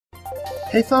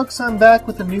Hey folks, I'm back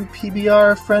with a new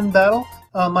PBR friend battle.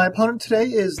 My opponent today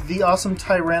is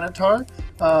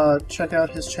TheAwesomeTyranitar. Check out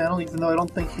his channel, even though I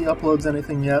don't think he uploads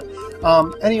anything yet.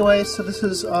 Anyway, so this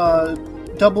is a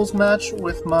doubles match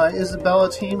with my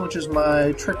Isabella team, which is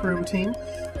my Trick Room team.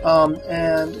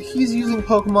 And he's using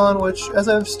Pokemon, which, as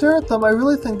I've stared at them, I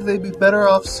really think they'd be better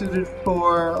off suited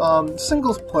for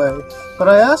singles play. But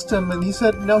I asked him, and he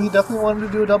said no, he definitely wanted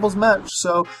to do a doubles match.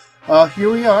 So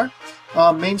here we are.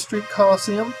 Main Street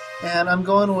Coliseum, and I'm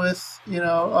going with,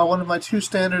 one of my two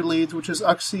standard leads, which is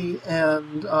Uxie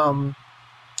and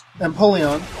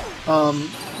Empoleon.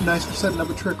 Nice for setting up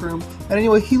a Trick Room. And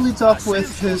anyway, he leads off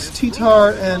with his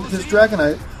T-Tar and his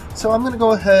Dragonite. So I'm going to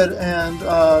go ahead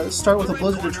and start with a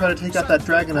Blizzard to try to take out that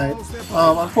Dragonite.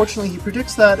 Unfortunately, he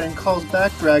predicts that and calls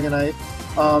back Dragonite,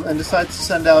 and decides to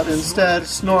send out instead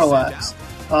Snorlax.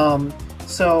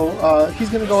 So he's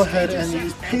going to go ahead and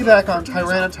use Payback on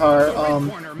Tyranitar,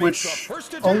 which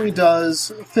only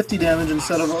does 50 damage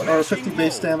instead of, or 50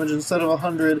 base damage instead of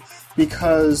 100,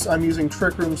 because I'm using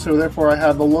Trick Room, so therefore I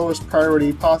have the lowest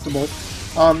priority possible.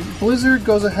 Blizzard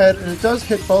goes ahead and it does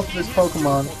hit both of his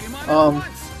Pokemon,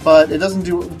 but it doesn't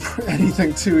do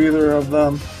anything to either of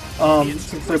them,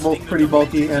 since they're both pretty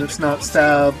bulky and it's not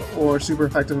stab or super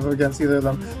effective against either of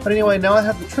them. But anyway, now I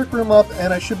have the Trick Room up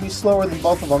and I should be slower than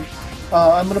both of them.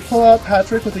 I'm going to pull out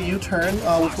Patrick with a U-turn,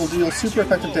 which will deal super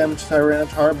effective damage to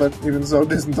Tyranitar, but even so,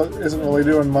 it isn't really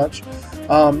doing much.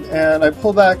 And I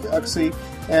pull back Uxie,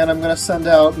 and I'm going to send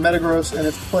out Metagross in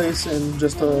its place in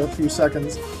just a few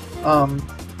seconds.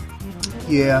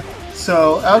 Yeah,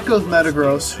 so out goes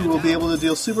Metagross, who will be able to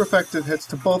deal super effective hits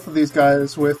to both of these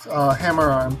guys with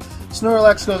Hammer Arm.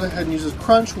 Snorlax goes ahead and uses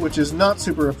Crunch, which is not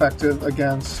super effective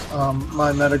against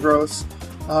my Metagross.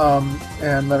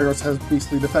 And Metagross has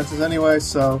beastly defenses anyway,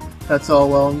 so that's all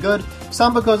well and good.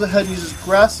 Samba goes ahead and uses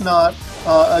Grass Knot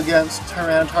against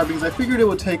Tyranitar because I figured it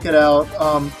would take it out,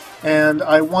 and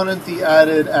I wanted the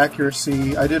added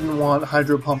accuracy. I didn't want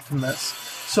Hydro Pump to miss.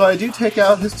 So I do take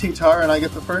out his T-Tar, and I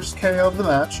get the first KO of the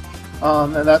match,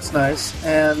 and that's nice.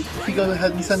 And he goes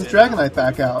ahead and sends Dragonite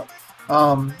back out,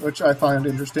 which I find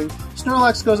interesting.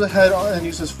 Snorlax goes ahead and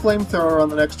uses Flamethrower on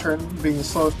the next turn, being the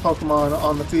slowest Pokemon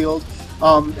on the field.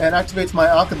 And activates my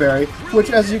Occaberry, which,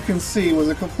 as you can see, was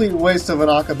a complete waste of an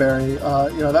Occaberry.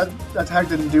 That attack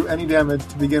didn't do any damage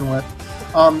to begin with.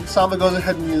 Samba goes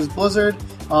ahead and uses Blizzard,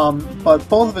 but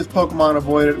both of his Pokemon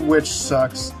avoid it, which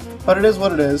sucks. But it is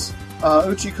what it is.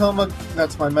 Uchikoma,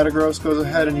 that's my Metagross, goes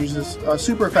ahead and uses a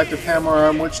super effective Hammer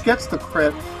Arm, which gets the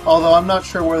crit, although I'm not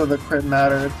sure whether the crit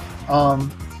mattered.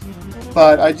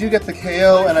 But I do get the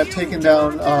KO, and I've taken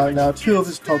down now two of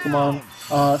his Pokemon.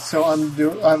 So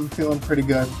I'm feeling pretty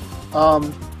good.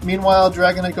 Meanwhile,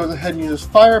 Dragonite goes ahead and uses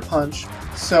Fire Punch,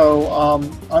 so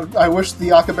I wish the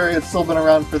Occaberry had still been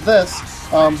around for this,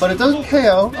 but it doesn't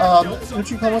KO.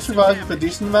 Uchikoma survives with a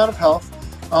decent amount of health,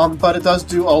 but it does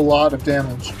do a lot of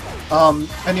damage.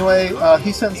 Anyway,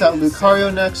 he sends out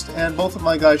Lucario next, and both of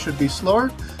my guys should be slower,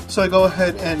 so I go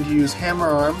ahead and use Hammer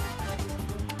Arm,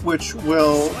 which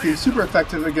will be super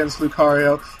effective against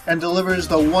Lucario, and delivers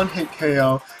the one-hit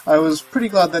KO. I was pretty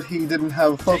glad that he didn't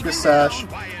have a Focus Sash,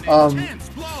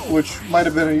 which might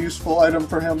have been a useful item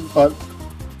for him, but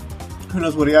who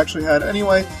knows what he actually had.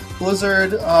 Anyway,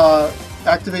 Blizzard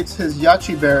activates his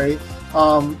Yachi Berry,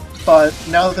 but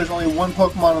now that there's only one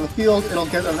Pokemon on the field, it'll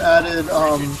get an added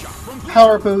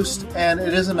power boost, and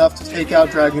it is enough to take out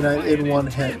Dragonite in one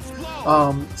hit.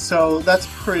 So that's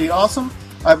pretty awesome.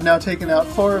 I've now taken out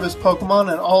 4 of his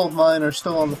Pokemon, and all of mine are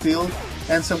still on the field,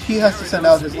 and so he has to send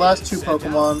out his last 2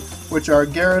 Pokemon, which are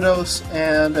Gyarados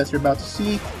and, as you're about to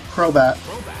see, Crobat.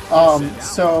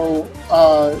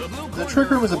 The Trick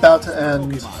Room is about to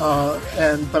end,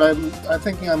 but I'm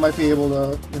thinking I might be able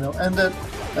to, end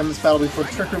this battle before the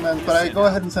Trick Room ends, but I go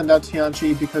ahead and send out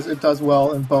Tianchi because it does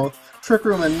well in both Trick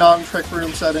Room and non-Trick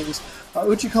Room settings.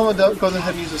 Uchikoma goes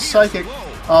ahead and uses Psychic,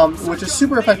 which is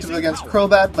super effective against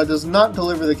Crobat, but does not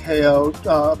deliver the KO,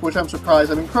 which I'm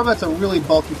surprised. I mean, Crobat's a really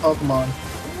bulky Pokemon.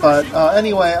 But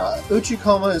anyway,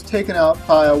 Uchikoma is taken out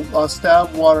by a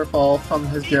Stab Waterfall from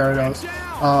his Gyarados.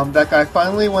 That guy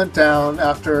finally went down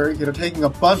after taking a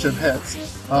bunch of hits.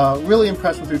 Really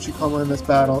impressed with Uchikoma in this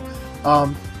battle.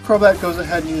 Crobat goes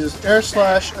ahead and uses Air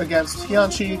Slash against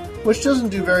Tianchi, which doesn't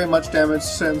do very much damage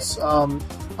since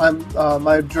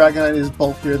my Dragonite is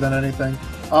bulkier than anything.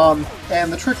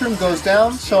 And the Trick Room goes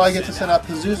down, so I get to send out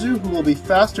Pazuzu, who will be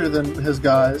faster than his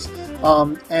guys.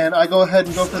 And I go ahead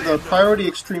and go for the priority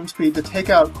extreme speed to take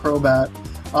out Crobat,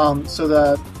 so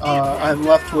that I'm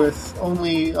left with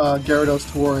only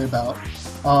Gyarados to worry about.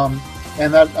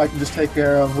 And that I can just take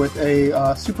care of with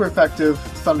a super effective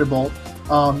Thunderbolt.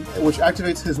 which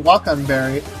activates his walk-on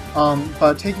berry,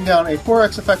 but taking down a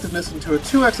 4x effectiveness into a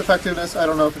 2x effectiveness, I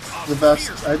don't know if it's the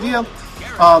best idea.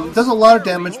 Does a lot of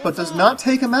damage, but does not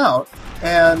take him out.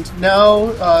 And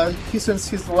now, since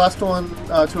he's the last one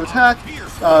to attack,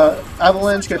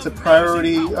 Avalanche gets a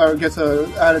priority, or gets a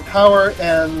added power,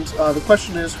 and the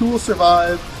question is, who will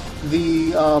survive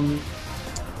the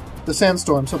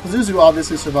Sandstorm? So Pazuzu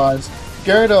obviously survives,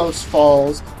 Gyarados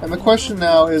falls, and the question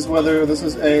now is whether this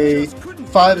is a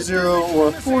 5-0 or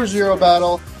a 4-0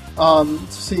 battle,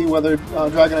 to see whether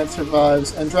Dragonite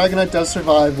survives, and Dragonite does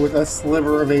survive with a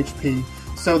sliver of HP.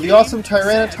 So the awesome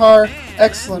Tyranitar,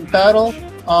 excellent battle.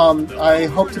 I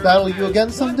hope to battle you again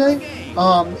someday,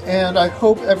 and I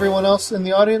hope everyone else in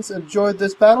the audience enjoyed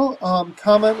this battle.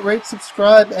 Comment, rate,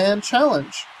 subscribe, and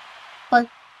challenge.